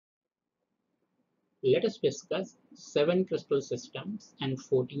let us discuss 7 crystal systems and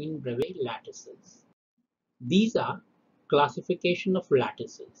 14 Bravais lattices. These are classification of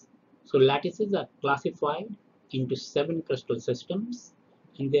lattices. So lattices are classified into 7 crystal systems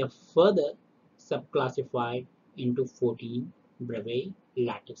and they are further subclassified into 14 Bravais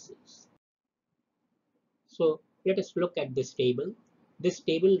lattices. So let us look at this table. This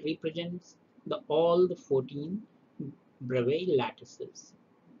table represents all the 14 Bravais lattices.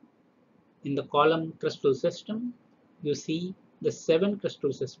 In the column crystal system, you see the 7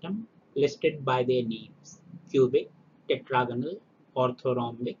 crystal system listed by their names: cubic, tetragonal,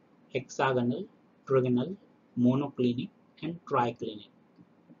 orthorhombic, hexagonal, trigonal, monoclinic, and triclinic.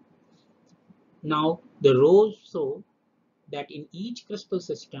 Now the rows show that in each crystal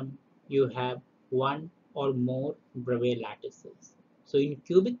system you have one or more Bravais lattices. So in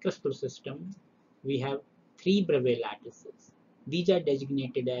cubic crystal system we have 3 Bravais lattices. These are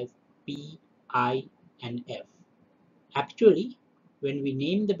designated as P, I, and F. Actually, when we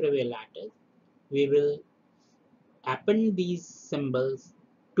name the Bravais lattice, we will append these symbols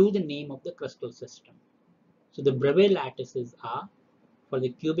to the name of the crystal system. So the Bravais lattices are, for the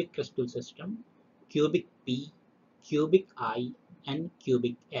cubic crystal system, cubic P, cubic I, and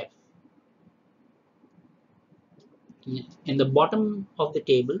cubic F. In the bottom of the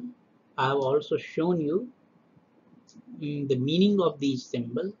table, I have also shown you the meaning of these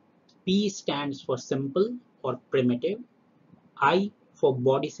symbols. P stands for simple or primitive, I for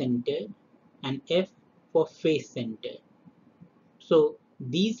body-centered, and F for face-centered. So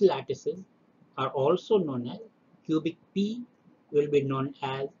these lattices are also known as cubic P will be known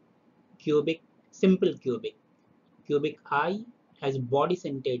as cubic simple cubic, cubic I as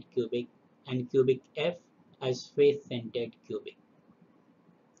body-centered cubic, and cubic F as face-centered cubic.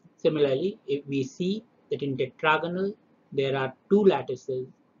 Similarly, if we see that in tetragonal there are two lattices,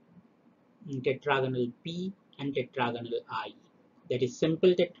 tetragonal P and tetragonal I, that is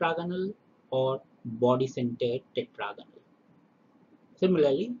simple tetragonal or body-centered tetragonal.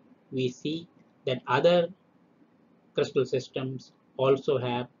 Similarly, we see that other crystal systems also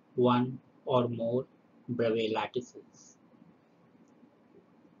have one or more Bravais lattices.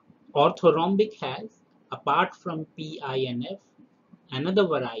 Orthorhombic has, apart from P, I, and F, another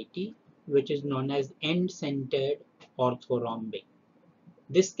variety which is known as end-centered orthorhombic.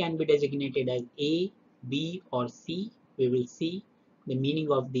 This can be designated as A, B, or C. We will see the meaning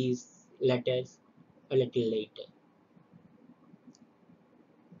of these letters a little later.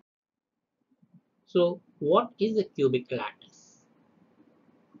 So, what is a cubic lattice?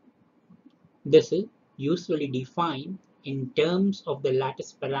 This is usually defined in terms of the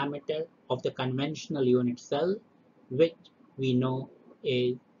lattice parameter of the conventional unit cell, which we know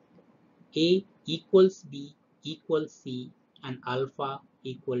is A equals B equals C and alpha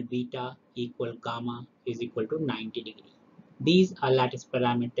equal beta equal gamma is equal to 90 degree. These are lattice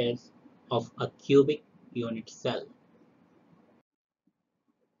parameters of a cubic unit cell.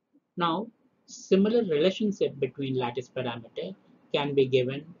 Now, similar relationship between lattice parameter can be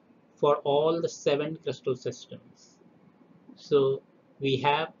given for all the 7 crystal systems. So we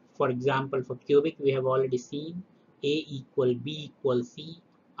have, for example, for cubic, we have already seen A equal B equal C,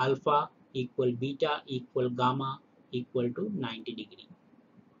 alpha equal beta equal gamma equal to 90 degree.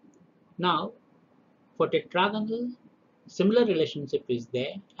 Now, for tetragonal, similar relationship is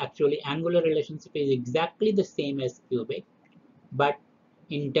there. Actually, angular relationship is exactly the same as cubic, but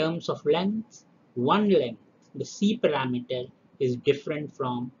in terms of length, one length, the C parameter, is different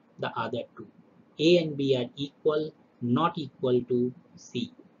from the other two. A and B are equal, not equal to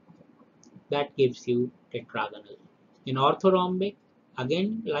C. That gives you tetragonal. In orthorhombic,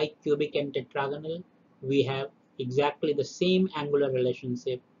 again like cubic and tetragonal, we have exactly the same angular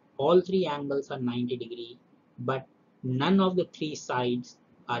relationship. All three angles are 90 degree, but none of the three sides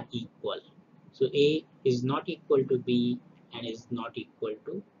are equal. So A is not equal to B and is not equal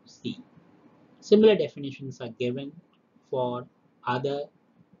to C. Similar definitions are given for other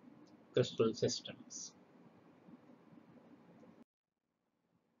crystal systems.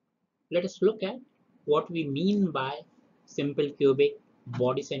 Let us look at what we mean by simple cubic,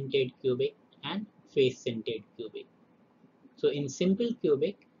 body-centered cubic, and face-centered cubic. So in simple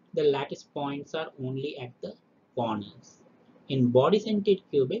cubic, the lattice points are only at the corners. In body-centered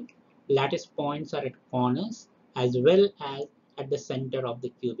cubic, lattice points are at corners as well as at the center of the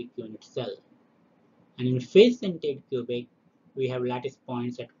cubic unit cell. And in face-centered cubic, we have lattice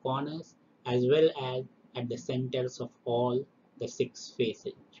points at corners as well as at the centers of all the 6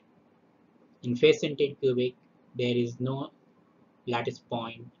 faces. In face-centered cubic, there is no lattice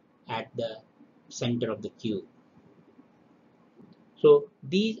point at the center of the cube. So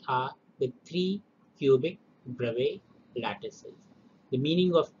these are the 3 cubic Bravais lattices. The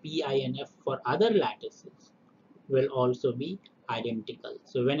meaning of P, I, and F for other lattices will also be identical.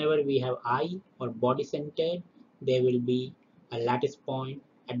 So whenever we have I or body centered, there will be a lattice point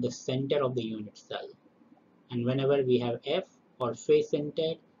at the center of the unit cell. And whenever we have F or face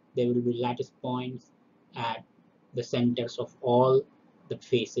centered, there will be lattice points at the centers of all the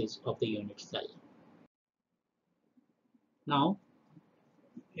faces of the unit cell. Now,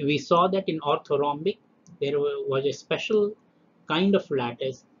 we saw that in orthorhombic, there was a special kind of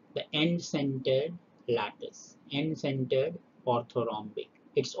lattice, the end-centered lattice, end-centered orthorhombic.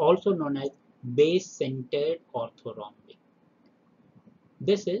 It's also known as base-centered orthorhombic.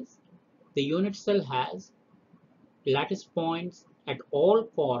 This is, the unit cell has lattice points at all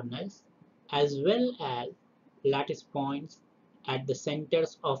corners as well as lattice points at the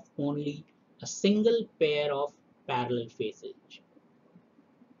centers of only a single pair of parallel faces.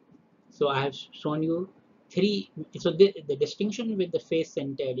 So I have shown you three. So the distinction with the face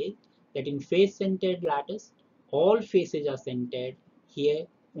centered is that in face centered lattice, all faces are centered. Here,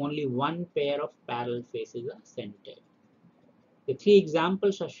 only one pair of parallel faces are centered. The three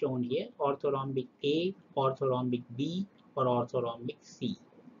examples are shown here: orthorhombic A, orthorhombic B, or orthorhombic C.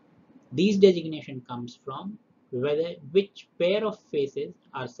 These designation comes from which pair of faces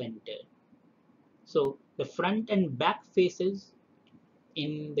are centered. So the front and back faces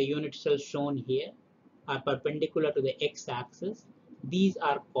in the unit cell shown here are perpendicular to the x-axis. These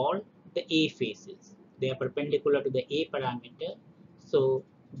are called the A faces. They are perpendicular to the A parameter, so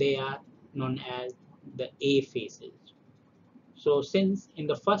they are known as the A faces. So since in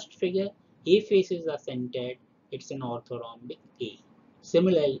the first figure A faces are centered, it's an orthorhombic A.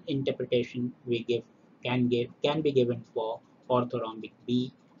 Similar interpretation can be given for orthorhombic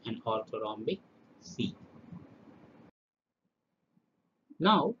B and orthorhombic C.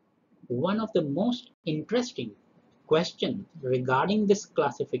 Now, one of the most interesting questions regarding this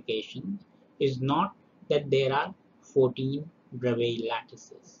classification is not that there are 14 Bravais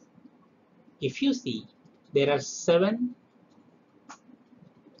lattices. If you see, there are 7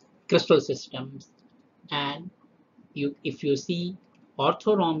 crystal systems, and if you see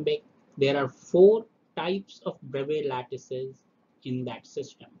orthorhombic, there are 4 types of Bravais lattices in that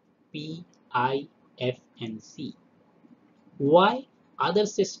system: P, I, F, and C. Why other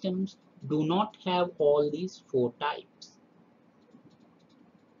systems do not have all these 4 types?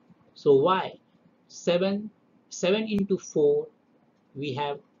 So why 7 into 4, we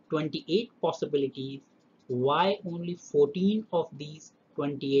have 28 possibilities. Why only 14 of these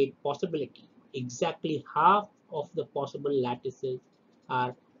 28 possibilities? Exactly half of the possible lattices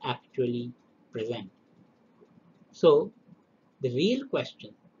are actually present. So the real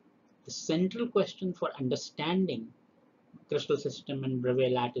question, the central question for understanding crystal system and Bravais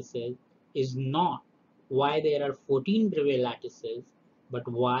lattices is not why there are 14 Bravais lattices, but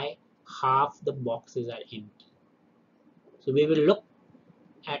why half the boxes are empty. So we will look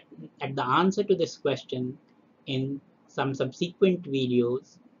at, at the answer to this question in some subsequent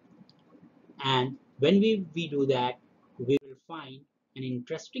videos, and when we do that, we will find an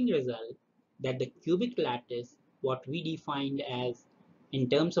interesting result that the cubic lattice, what we defined as in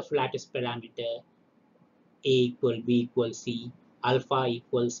terms of lattice parameter A equal B equals C, alpha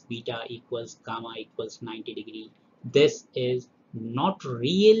equals beta equals gamma equals 90 degree. This is not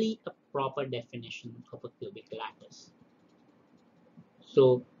really a proper definition of a cubic lattice.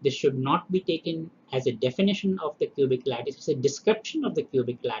 So this should not be taken as a definition of the cubic lattice. It's a description of the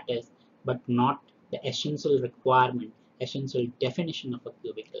cubic lattice, but not the essential requirement, essential definition of a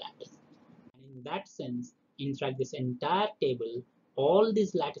cubic lattice. And in that sense, in fact, this entire table, all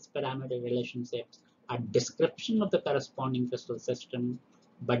these lattice parameter relationships are description of the corresponding crystal system,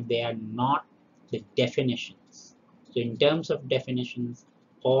 but they are not the definitions. So in terms of definitions,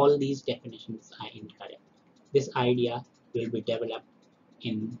 all these definitions are incorrect. This idea will be developed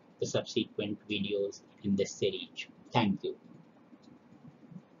in the subsequent videos in this series. Thank you.